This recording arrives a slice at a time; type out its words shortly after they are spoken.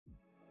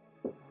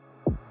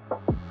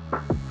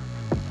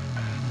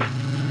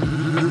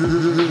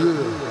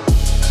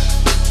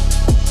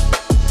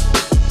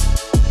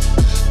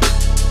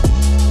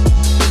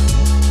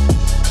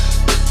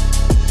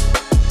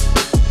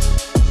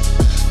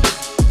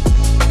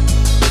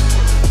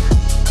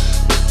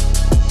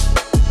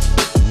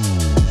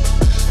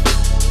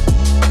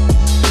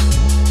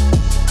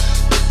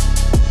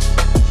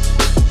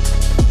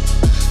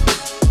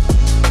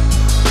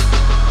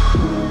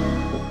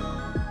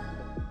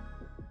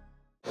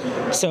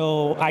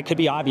So I could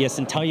be obvious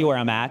and tell you where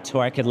I'm at,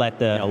 or I could let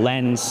the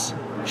lens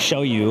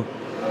show you.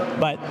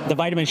 But the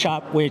Vitamin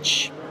Shoppe,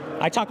 which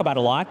I talk about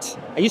a lot.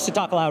 I used to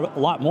talk a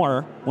lot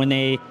more when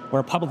they were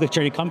a publicly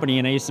traded company,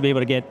 and I used to be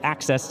able to get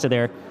access to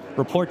their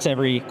reports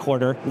every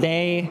quarter.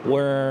 They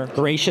were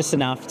gracious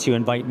enough to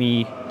invite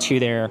me to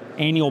their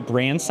annual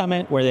brand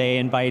summit, where they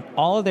invite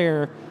all of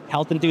their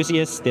health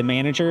enthusiasts, the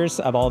managers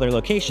of all their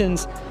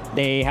locations.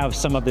 They have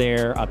some of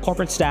their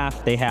corporate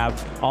staff. They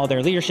have all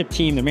their leadership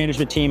team, their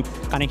management team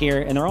kind of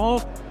here, and they're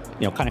all,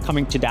 kind of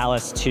coming to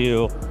Dallas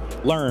to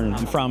learn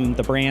from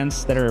the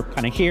brands that are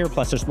kind of here,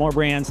 plus there's more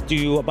brands,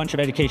 do a bunch of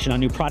education on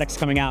new products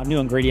coming out, new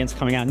ingredients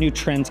coming out, new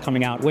trends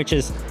coming out, which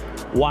is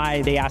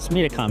why they asked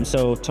me to come.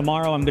 So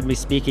tomorrow I'm going to be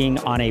speaking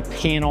on a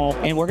panel,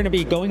 and we're going to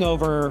be going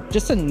over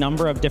just a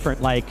number of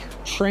different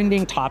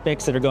trending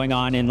topics that are going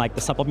on in the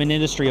supplement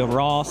industry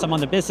overall, some on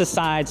the business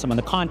side, some on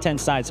the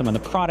content side, some on the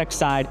product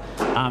side.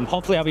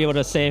 Hopefully I'll be able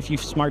to say a few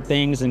smart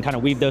things and kind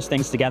of weave those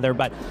things together,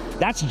 but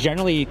that's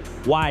generally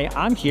why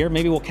I'm here.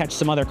 Maybe we'll catch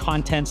some other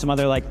content, some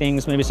other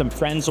things, maybe some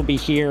friends will be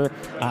here.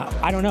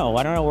 I don't know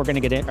what we're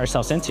going to get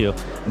ourselves into,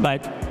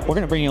 but we're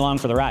going to bring you along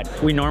for the ride.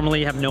 We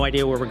normally have no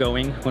idea where we're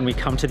going when we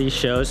come to these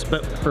shows,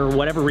 but for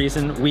whatever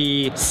reason,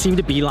 we seem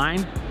to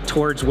beeline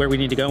towards where we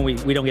need to go, and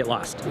we don't get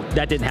lost.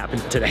 That didn't happen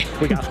today.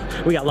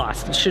 We got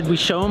lost. Should we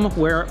show them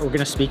where we're going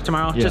to speak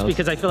tomorrow? Yeah, just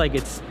because I feel like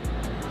it's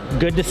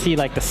good to see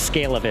the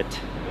scale of it.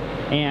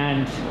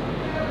 And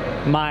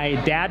my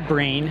dad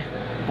brain,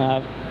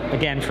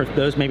 again, for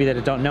those maybe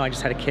that don't know, I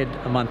just had a kid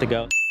a month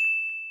ago.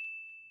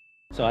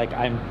 So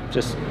I'm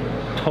just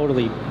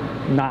totally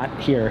not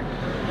here.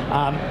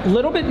 A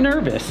little bit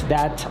nervous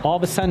that all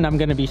of a sudden I'm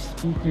going to be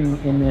speaking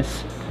in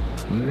this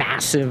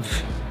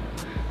massive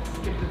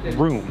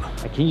room.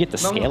 Can you get the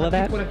scale of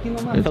that?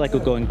 I feel like we're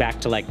going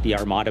back to the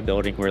Armada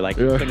building where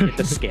we're gonna get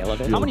the scale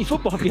of it. How many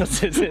football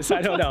fields is this?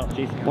 I don't know.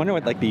 I wonder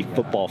what the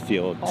football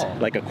field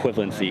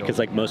equivalency, because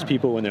most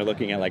people when they're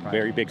looking at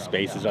very big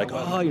spaces are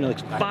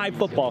 5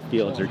 football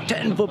fields or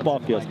 10 football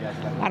fields.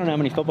 I don't know how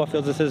many football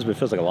fields this is, but it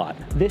feels like a lot.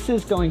 This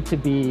is going to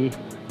be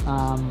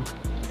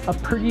a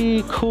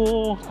pretty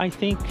cool, I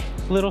think,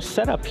 little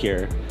setup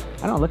here.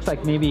 I don't know, it looks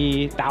like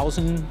maybe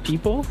 1,000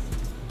 people.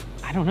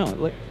 I don't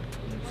know,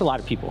 it's a lot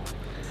of people.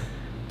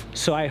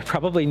 So I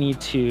probably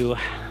need to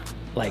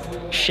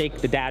shake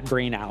the dad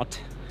brain out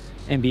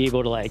and be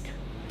able to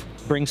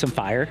bring some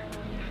fire,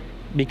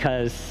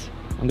 because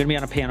I'm gonna be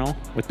on a panel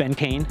with Ben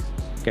Kane.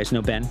 You guys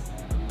know Ben.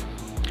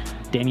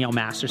 Danielle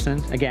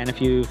Masterson. Again, if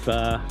you've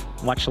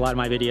watched a lot of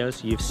my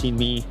videos, you've seen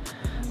me,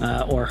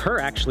 or her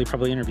actually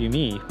probably interview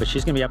me, but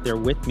she's gonna be up there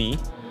with me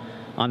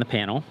on the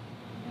panel.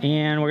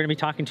 And we're gonna be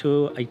talking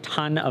to a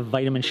ton of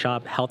Vitamin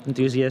Shoppe health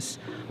enthusiasts,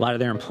 a lot of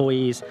their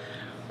employees.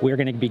 We're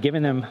gonna be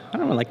giving them, I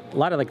don't know, a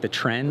lot of the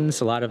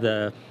trends, a lot of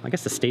the, I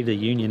guess, the state of the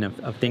union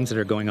of things that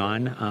are going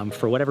on.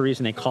 For whatever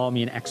reason, they call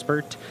me an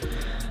expert.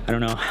 I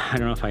don't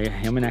know if I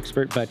am an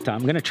expert, but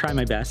I'm gonna try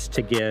my best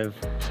to give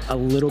a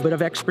little bit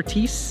of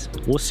expertise.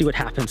 We'll see what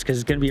happens, because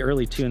it's gonna be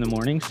early 2 in the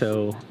morning.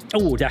 So,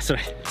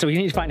 so we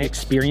need to find an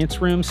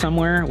experience room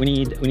somewhere. We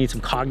need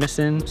some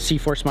Cognizant,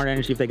 C4 Smart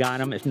Energy if they got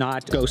them. If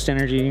not, Ghost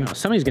Energy.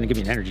 Somebody's gonna give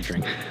me an energy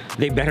drink.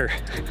 They better,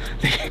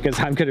 because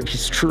I'm gonna be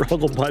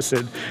struggle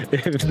busted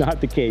if not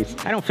the case.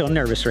 I don't feel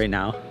nervous right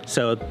now,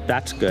 so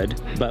that's good,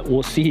 but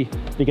we'll see,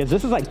 because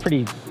this is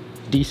pretty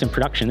decent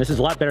production. This is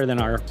a lot better than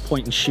our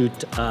point and shoot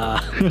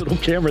little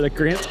camera that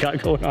Grant's got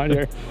going on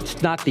here.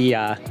 It's not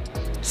the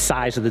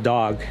size of the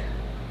dog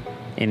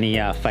in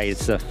the fight,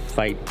 it's the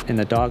fight in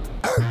the dog.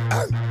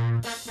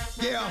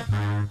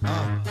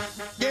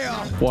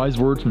 Wise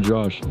words from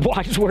Josh.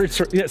 Wise words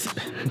from, yes.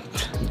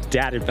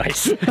 Dad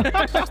advice.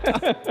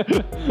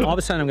 All of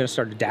a sudden I'm gonna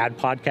start a dad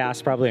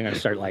podcast. Probably I'm gonna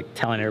start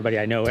telling everybody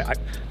I know.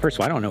 First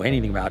of all, I don't know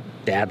anything about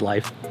dad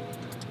life.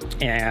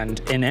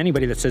 And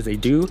anybody that says they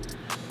do,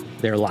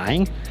 they're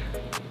lying.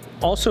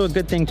 Also a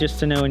good thing just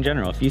to know in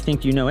general. If you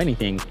think you know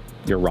anything,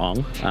 you're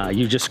wrong.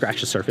 You just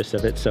scratched the surface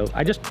of it. So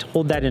I just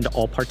hold that into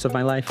all parts of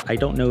my life. I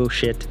don't know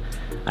shit.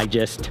 I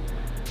just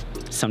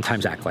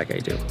sometimes act like I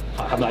do.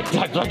 I'm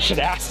I should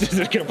ask, is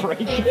it gonna break?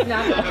 It's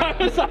not.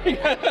 So I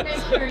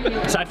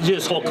have to do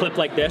this whole clip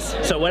like this.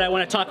 So what I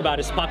want to talk about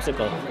is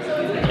Popsicle.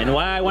 And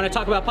why I want to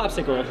talk about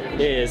Popsicle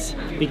is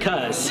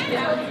because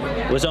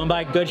it was owned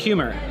by Good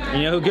Humor.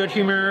 You know who Good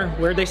Humor,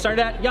 where they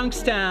started at?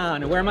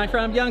 Youngstown. Where am I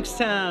from?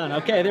 Youngstown.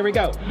 Okay, there we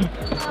go.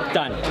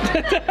 Done.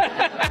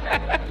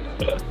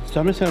 So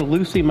I'm just gonna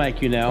loosely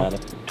mic you now.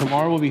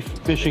 Tomorrow we'll be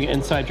fishing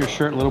inside your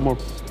shirt a little more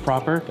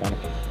proper. Got it.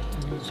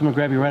 So I'm gonna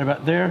grab you right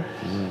about there.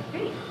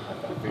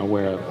 I'll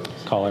wear a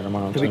collar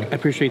tomorrow too. I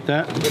appreciate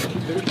that.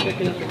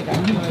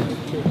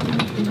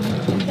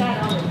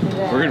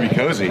 We're gonna be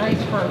cozy.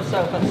 Nice firm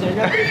sofa, so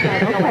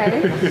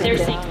okay.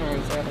 There's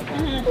secrets.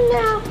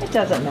 No, it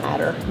doesn't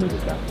matter.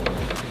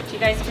 Do you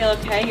guys feel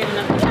okay? You're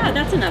enough? Yeah,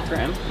 that's enough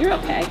room. You're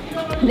okay.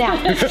 Now,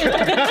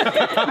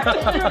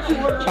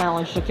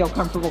 challenge to feel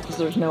comfortable because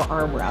there's no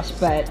armrest,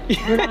 but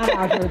you're not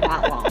out here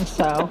that long,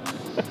 so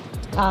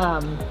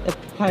it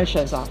kind of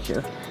shows off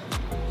your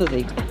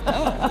physique.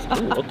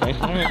 Ooh, okay.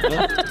 All right.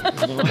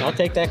 Well, I'll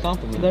take that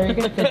compliment. There you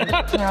go. They're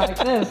like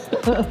this.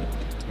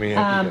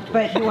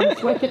 But you want to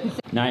switch it?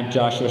 I'm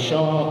Joshua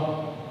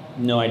Schall.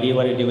 No idea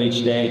what I do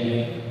each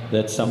day,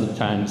 but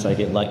sometimes I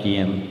get lucky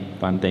and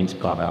fun things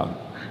pop out.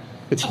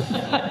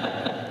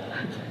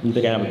 You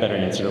think I have a better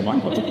answer to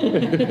Mark?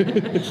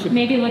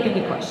 Maybe look at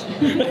the question.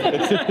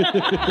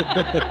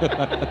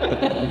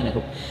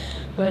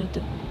 But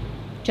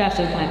Josh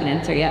doesn't have an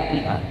answer yet.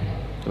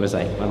 It was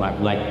like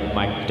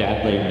my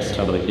dad later was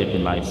totally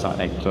different. I saw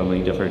like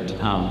totally different.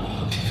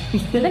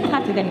 Does it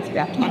have to get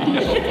scrapped?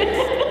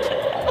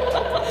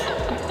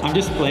 I'm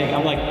just playing.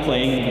 I'm like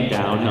playing them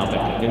down. No, but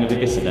I'm gonna do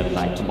this and then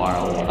like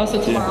tomorrow. Oh,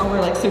 so tomorrow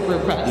we're like super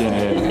impressed.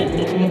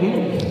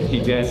 Yeah.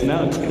 You guys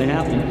know it's gonna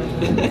happen.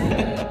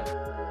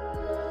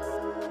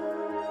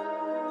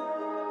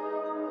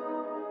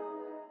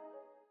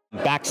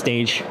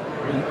 Backstage,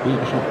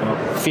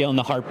 feeling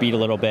the heartbeat a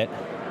little bit.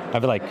 I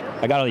feel like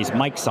I got all these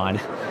mics on.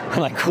 I'm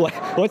like,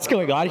 what's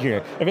going on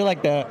here? I feel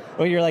like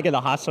when you're like in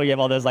the hospital, you have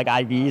all those like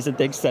IVs and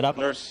things set up.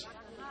 Nurse,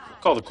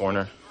 call the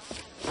coroner.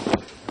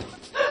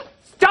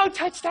 Don't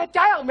touch that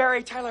dial,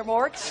 Mary Tyler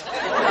Moritz.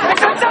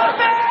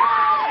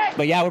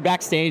 But yeah, we're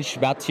backstage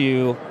about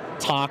to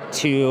talk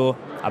to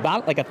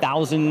about like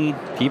 1,000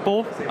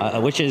 people,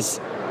 which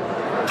is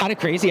kind of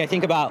crazy. I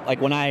think about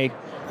like when I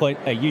put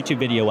a YouTube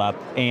video up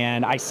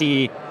and I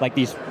see like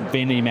these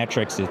vanity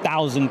metrics,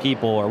 1,000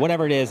 people or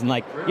whatever it is, and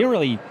like you don't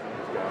really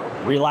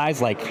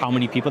realize like how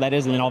many people that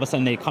is, and then all of a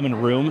sudden they come in a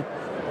room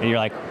and you're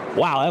like,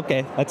 wow,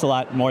 okay, that's a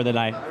lot more than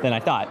I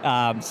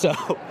thought. So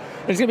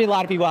there's gonna be a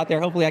lot of people out there.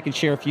 Hopefully I can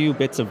share a few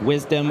bits of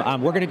wisdom.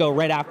 We're gonna go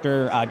right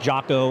after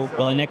Jocko,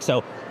 Will, and Nick.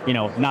 So, you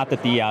know, not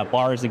that the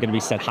bar isn't gonna be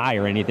set high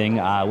or anything. We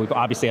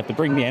obviously have to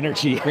bring the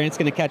energy. Grant's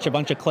gonna catch a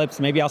bunch of clips.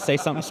 Maybe I'll say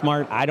something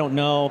smart. I don't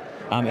know.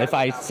 If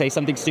I say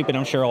something stupid,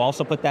 I'm sure I'll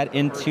also put that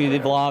into the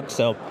vlog.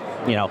 So,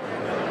 you know,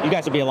 you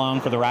guys will be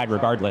along for the ride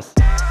regardless.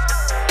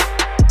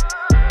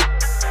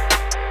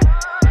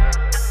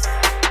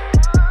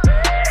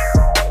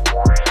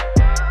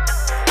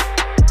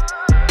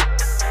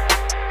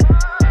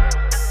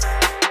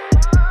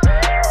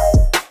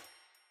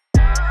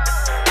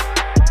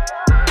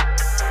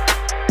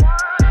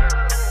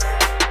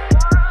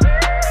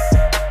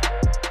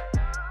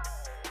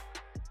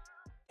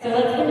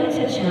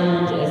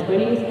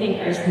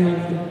 Some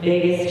of the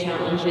biggest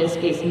challenges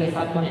facing the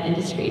supplement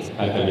industry?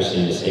 I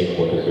understand the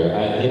stakeholder here.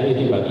 I think we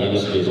think about the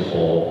industry as a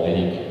whole. I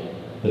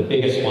think the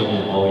biggest one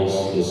that always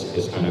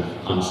is kind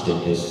of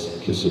constant is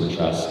consumer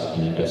trust,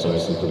 and that's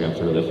always something we have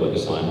to really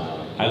focus on.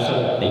 I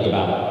also think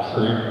about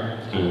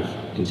current kind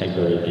of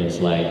contemporary things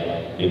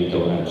like maybe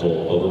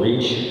governmental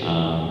overreach,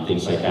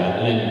 things like that.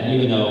 And then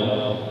even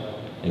though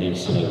I think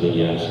some of the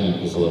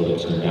heat is a little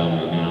bit turned down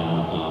right now,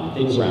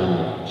 things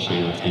around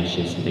China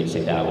tensions and things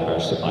like that with our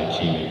supply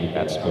chain, I think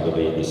that's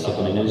probably the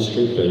supplement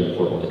industry, very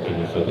important to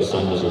kind of focus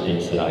on. Those are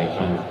things that I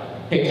kind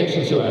of pay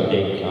attention to on a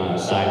big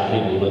side. I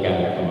think we look at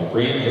it from a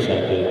brand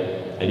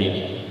perspective. I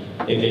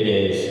think if it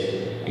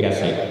is, I guess,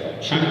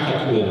 like trying to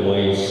cut through the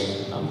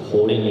noise,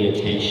 holding the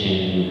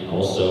attention,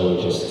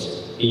 also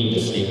just being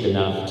distinct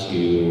enough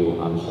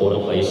to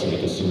hold a place in the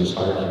consumer's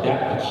heart, like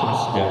that, the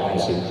cost of that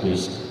has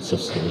increased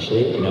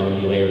substantially. You know, when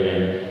you layer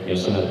in, you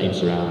know, some of the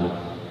things around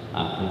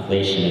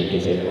inflation and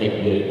things like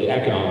that, the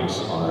economics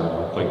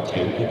are quite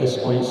tight at this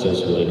point, so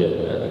it's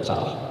really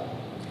tough.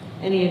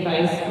 Any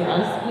advice for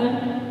us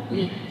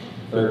then?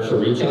 For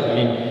retail, I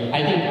mean,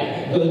 I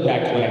think going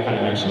back to what I kind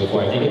of mentioned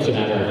before, I think it's a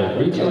matter of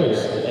like, retailers,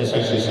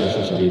 especially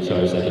specialty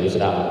retailers, like it is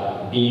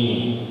about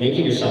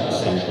making yourself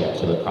essential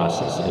to the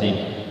process. I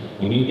think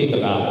when you think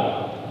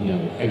about, you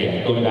know,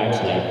 again, going back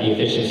to like the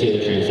efficiency of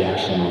the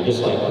transaction,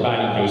 just like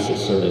providing basic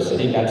service, I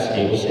think that's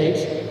table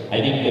stakes. I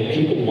think that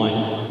people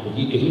want,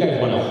 if you guys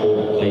want to hold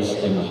a place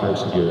in the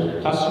hearts of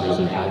your customers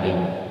and have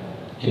them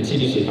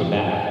continuously come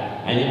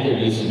back, I think there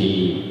needs to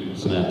be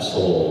some of that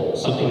soul,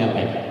 something that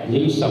like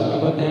leaves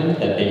something with them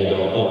that they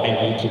go, oh,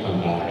 I need to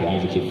come back, I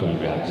need to keep going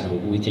back. So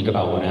we think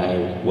about when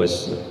I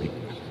was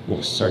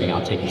starting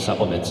out taking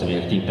supplements, I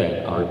mean, I think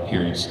that our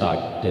parents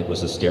thought it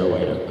was a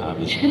steroid,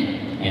 obviously.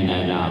 And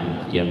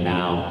then, you know,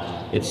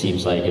 now it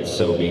seems like it's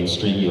so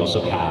mainstream. You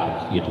also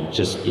have, you know,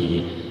 just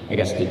I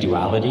guess the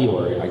duality,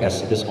 or I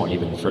guess at this point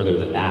even further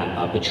than that,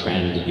 of the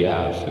trend. You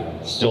have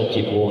still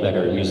people that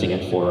are using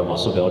it for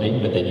muscle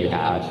building, but then you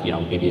have, you know,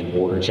 maybe an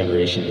older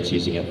generation that's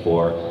using it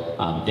for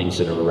things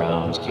that are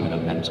around kind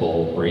of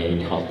mental,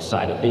 brain health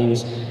side of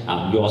things.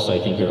 You also, I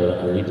think,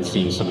 are even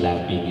seeing some of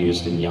that being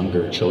used in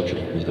younger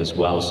children as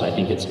well. So I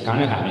think it's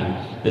kind of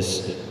having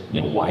this,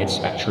 you know, wide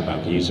spectrum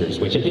of users,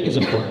 which I think is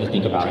important to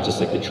think about,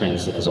 just like the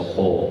trends as a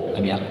whole.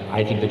 I mean,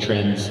 I think the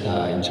trends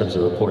in terms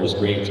of report is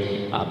great.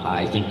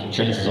 I think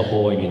trends as a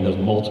whole, I mean, those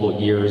multiple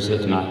years,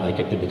 if not like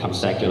it could become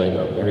secular,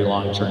 but very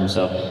long term.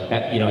 So,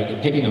 that, you know,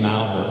 picking them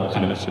out or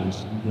kind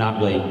of not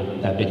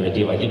really that big of a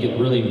deal. I think it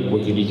really,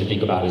 what you need to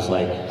think about is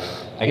like,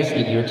 I guess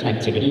the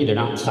interconnectivity, they're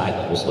not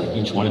silos. Like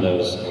each one of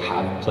those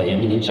play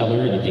into each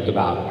other, and you think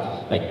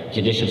about like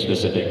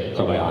condition-specific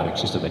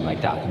probiotics or something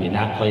like that. I mean,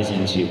 that plays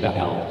into gut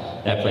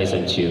health, that plays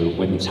into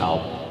women's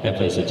health, that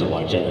plays into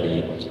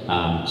longevity.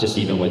 Just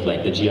even with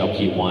like the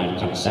GLP-1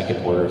 kind of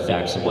second order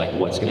effects of like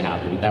what's going to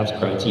happen. That's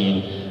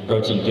protein.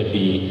 Protein could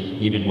be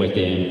even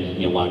within,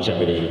 you know,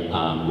 longevity,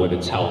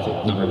 women's health,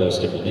 a number of those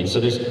different things.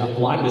 So there's a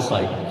lot of this,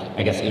 like,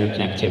 I guess,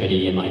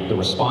 interconnectivity, and like the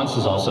response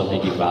is also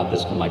thinking about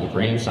this from like a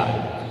brand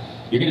side.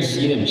 You're going to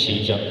see them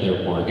change up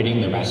their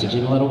marketing, their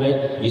messaging a little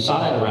bit. You saw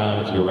that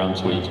around, if you're around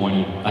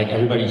 2020, like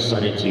everybody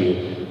started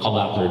to call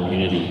out their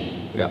immunity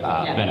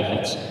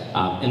benefits.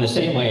 In the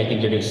same way, I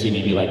think you're going to see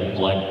maybe like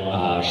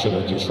blood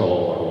sugar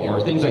control or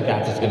things like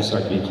that's going to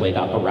start to be played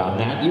up around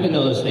that. Even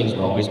though those things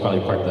were always probably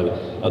part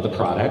of the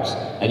products,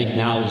 I think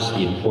now just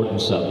the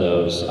importance of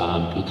those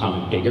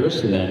become bigger,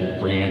 so then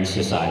brands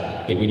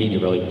decide, hey, we need to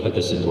really put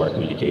this into our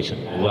communication.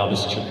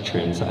 Wellness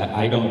trends,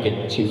 I don't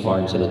get too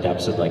far into the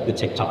depths of like the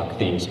TikTok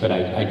things, but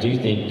I do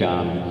think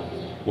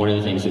one of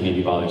the things that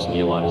maybe bothers me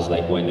a lot is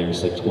like when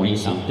there's like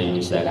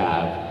 20-somethings that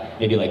have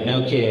maybe like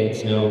no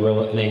kids, no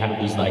real, and they have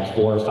these like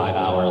 4 or 5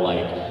 hour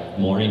like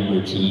morning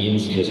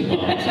routines, just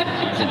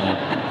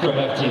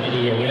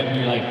productivity or whatever. And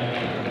you're like,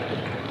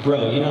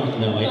 bro, you don't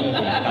know anything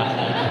about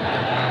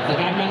that. Like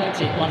I'd rather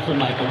take one from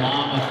like a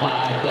mom of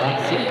 5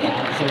 that sit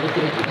down, so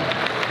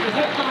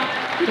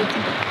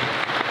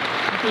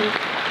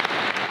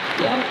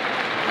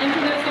Yeah. And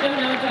for those who don't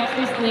know, Josh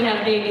recently had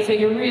a baby, so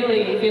you're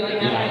really feeling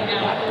that right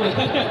now.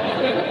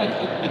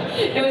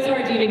 It was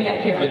hard to even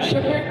get here, I'm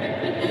sure.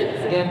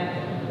 Yeah.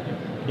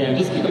 Yeah,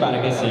 just think about it,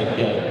 I guess, like,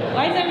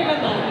 why is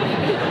everyone laughing?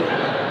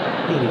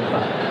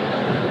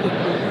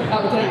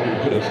 Oh, okay.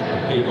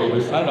 Hey, well, I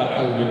don't know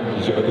how we're going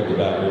to joke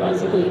about it. I think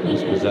it's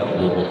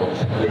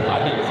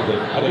a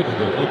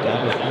good look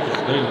down.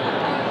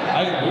 I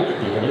agree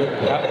with you.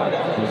 I thought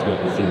that was good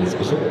to see this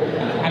specific.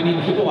 I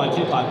mean, people on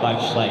TikTok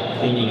watch like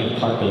cleaning of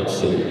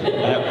carpets and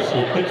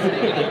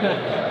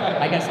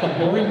I guess the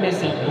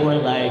boringness of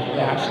boring life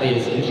actually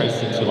is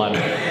interesting to a lot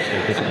of people.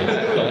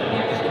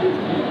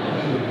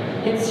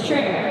 It's true.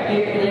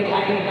 Like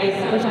I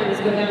sometimes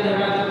go down the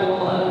rabbit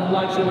hole of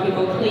watching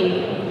people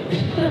clean.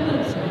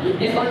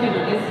 It's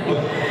organized.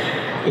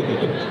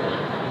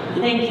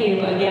 Thank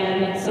you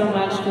again so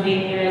much for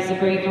being here. It's a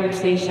great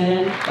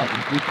conversation.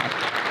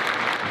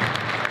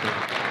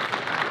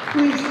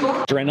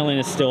 Adrenaline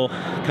is still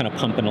kind of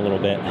pumping a little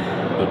bit.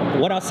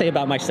 What I'll say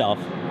about myself,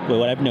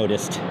 what I've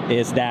noticed,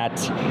 is that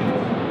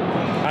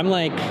I'm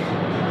like,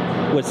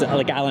 was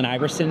like Allen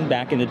Iverson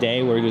back in the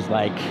day where he was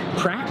like,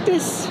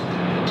 practice?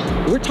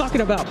 We're talking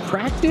about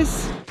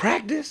practice?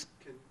 Practice?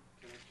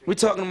 We're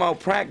talking about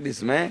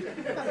practice, man.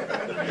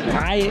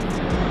 I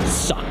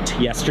sucked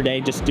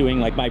yesterday just doing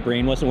like my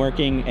brain wasn't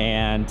working,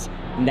 and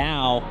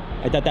now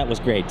I thought that was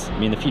great. I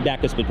mean, the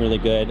feedback has been really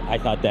good. I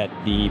thought that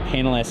the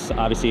panelists,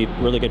 obviously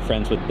really good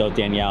friends with both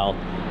Danielle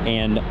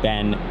and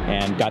Ben,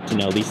 and got to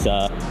know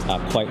Lisa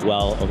quite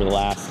well over the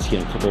last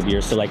couple of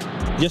years. So like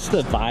just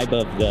the vibe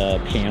of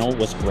the panel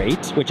was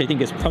great, which I think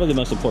is probably the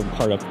most important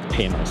part of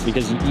panels,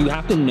 because you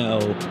have to know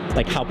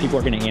like how people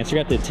are going to answer. You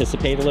have to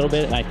anticipate a little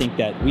bit, and I think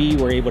that we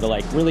were able to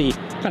like really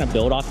kind of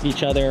build off of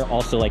each other,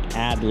 also like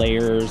add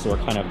layers or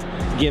kind of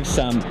give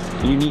some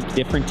unique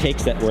different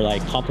takes that were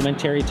like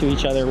complementary to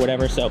each other or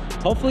whatever. So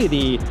hopefully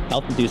the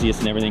health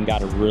enthusiasts and everything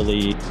got a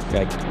really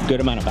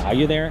good amount of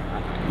value there.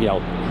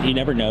 You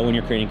never know when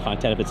you're creating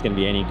content if it's going to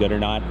be any good or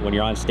not. When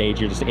you're on stage,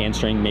 you're just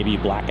answering, maybe you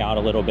black out a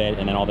little bit,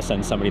 and then all of a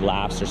sudden somebody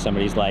laughs or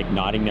somebody's like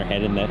nodding their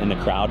head in the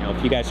crowd.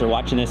 If you guys are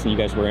watching this and you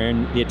guys were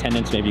in the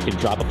attendance, maybe you could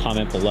drop a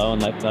comment below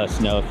and let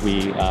us know if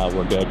we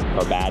were good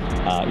or bad.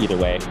 Either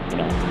way,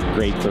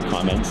 great for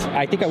comments.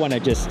 I think I want to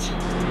just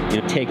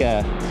take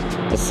a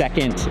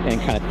second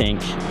and kind of thank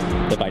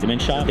the Vitamin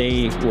Shoppe.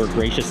 They were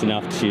gracious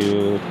enough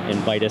to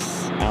invite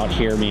us out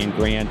here, me and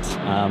Grant.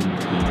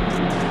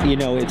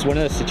 It's one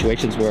of those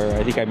situations where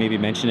I think I maybe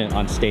mentioned it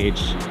on stage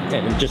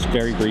just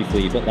very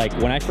briefly, but like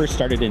when I first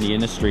started in the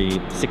industry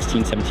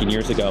 16, 17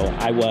 years ago,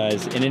 I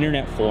was an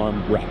internet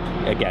forum rep.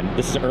 Again,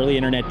 this is early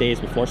internet days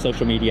before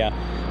social media.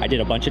 I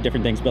did a bunch of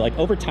different things, but like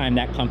over time,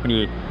 that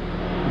company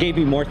gave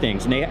me more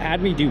things, and they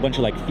had me do a bunch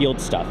of like field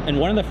stuff. And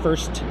one of the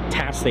first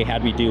tasks they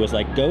had me do was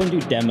like go and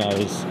do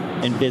demos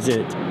and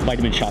visit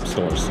Vitamin Shoppe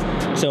stores.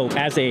 So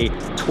as a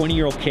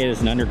 20-year-old kid,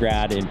 as an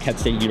undergrad in Kent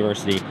State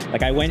University,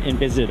 like I went and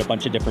visited a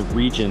bunch of different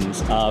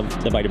regions of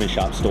the Vitamin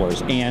Shoppe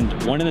stores. And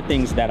one of the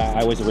things that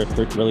I always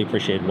really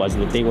appreciated was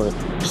that they were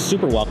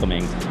super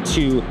welcoming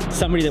to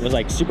somebody that was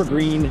like super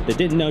green, that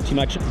didn't know too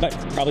much, but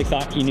probably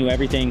thought he knew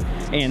everything.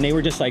 And they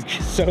were just like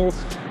so,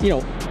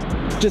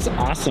 just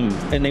awesome,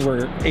 and they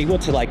were able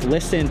to like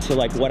listen to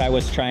like what I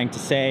was trying to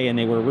say, and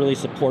they were really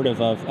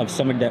supportive of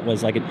somebody that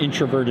was like an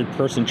introverted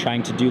person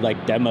trying to do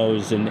like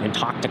demos and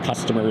talk to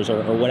customers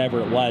or whatever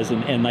it was,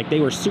 and like they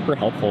were super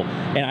helpful.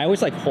 And I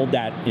always like hold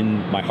that in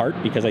my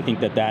heart, because I think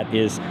that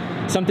is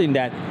something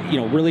that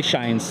really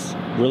shines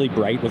really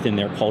bright within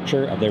their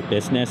culture of their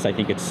business. I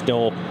think it's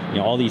still,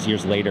 all these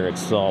years later,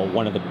 it's still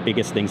one of the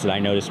biggest things that I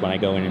notice when I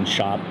go in and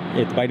shop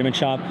at Vitamin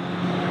Shoppe.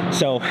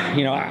 So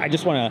I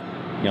just want to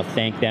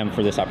thank them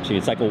for this opportunity.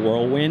 It's like a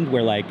whirlwind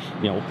where like,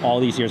 all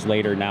these years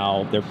later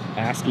now, they're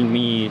asking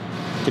me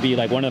to be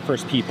like one of the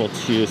first people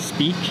to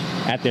speak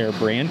at their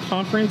brand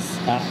conference.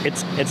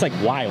 It's like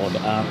wild.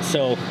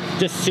 So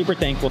just super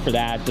thankful for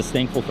that. Just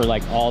thankful for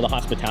like all the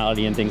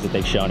hospitality and things that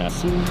they've shown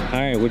us. All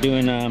right, we're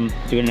doing an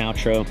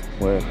outro.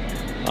 We're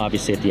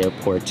obviously at the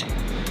airport.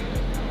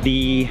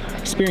 The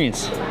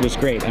experience was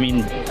great. I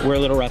mean, we're a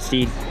little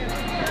rusty.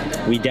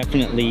 We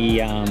definitely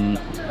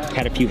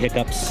had a few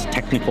hiccups,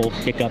 technical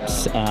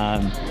hiccups.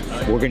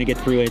 We're gonna get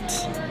through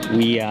it.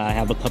 We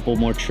have a couple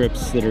more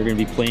trips that are gonna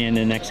be planned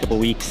in the next couple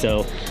weeks,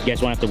 so you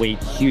guys won't have to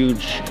wait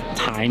huge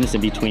times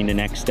in between the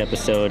next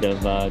episode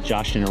of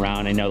joshing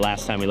around. I know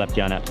last time we left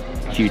you on a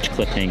huge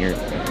cliffhanger,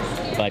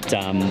 but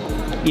I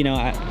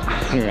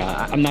don't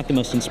know, I'm not the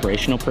most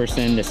inspirational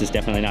person. This is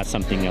definitely not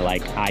something that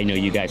like I know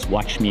you guys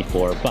watch me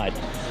for, but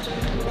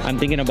I'm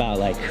thinking about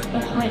like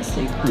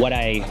what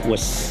I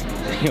was,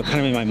 kind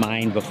of in my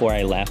mind before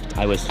I left.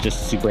 I was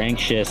just super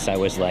anxious. I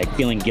was like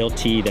feeling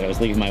guilty that I was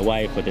leaving my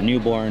wife with a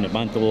newborn, a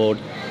month-old,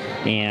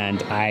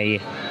 and I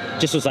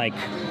just was like,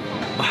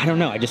 I don't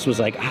know. I just was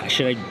like,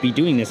 should I be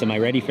doing this? Am I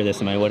ready for this?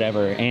 Am I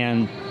whatever?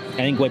 And I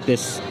think what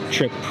this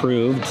trip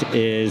proved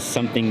is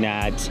something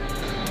that,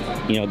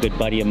 a good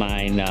buddy of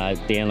mine,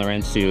 Dan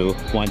Lorenzo,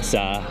 once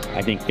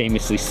I think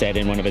famously said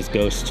in one of his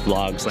ghost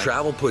vlogs.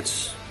 Travel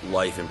puts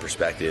life in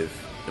perspective,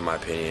 in my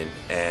opinion,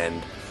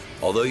 and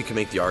although you can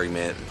make the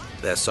argument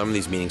that some of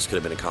these meetings could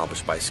have been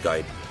accomplished by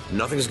Skype,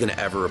 nothing's going to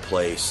ever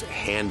replace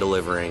hand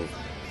delivering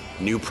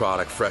new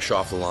product fresh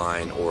off the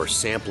line, or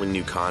sampling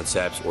new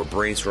concepts, or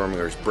brainstorming,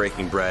 or just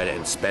breaking bread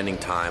and spending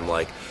time.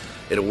 Like,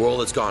 in a world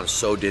that's gone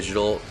so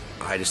digital,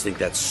 I just think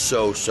that's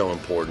so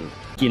important.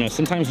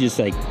 Sometimes you just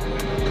like,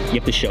 you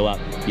have to show up.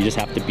 You just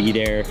have to be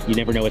there. You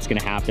never know what's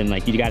gonna happen.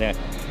 Like you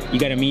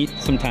gotta meet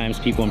sometimes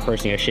people in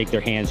person. You gotta shake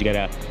their hands. You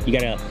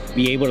gotta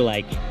be able to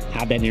like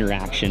have that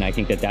interaction. I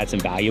think that that's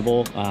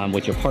invaluable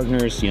with your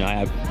partners.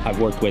 I've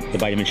worked with the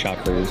Vitamin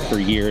Shoppe for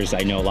years.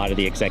 I know a lot of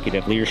the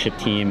executive leadership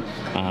team,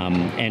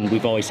 and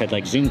we've always had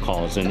like Zoom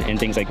calls and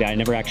things like that. I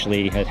never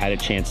actually had a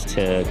chance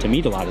to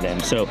meet a lot of them.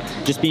 So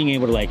just being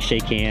able to like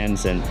shake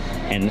hands and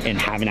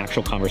have an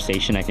actual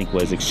conversation, I think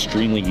was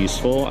extremely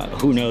useful.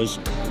 Who knows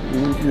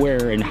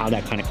where and how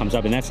that kind of comes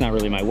up, and that's not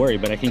really my worry.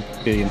 But I think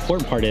the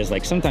important part is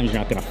like sometimes you're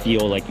not going to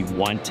feel like you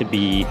want to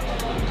be,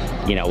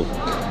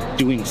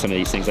 doing some of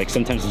these things. Like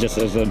sometimes it just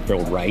doesn't feel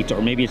right,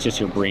 or maybe it's just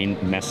your brain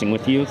messing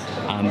with you.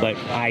 But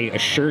I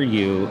assure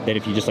you that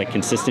if you just like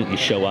consistently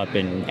show up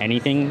in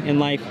anything in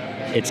life,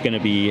 it's going to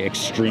be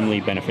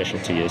extremely beneficial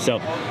to you. So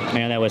I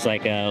know that was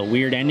like a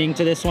weird ending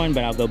to this one,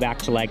 but I'll go back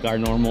to like our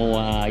normal,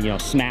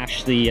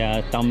 smash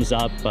the thumbs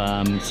up,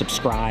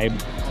 subscribe,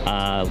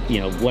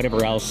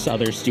 whatever else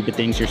other stupid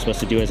things you're supposed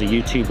to do as a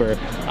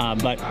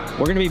YouTuber. But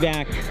we're going to be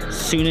back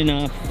soon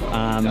enough.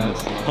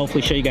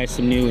 Hopefully show you guys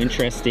some new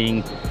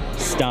interesting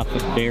stuff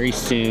very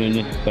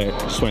soon. But I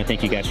just want to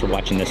thank you guys for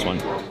watching this one.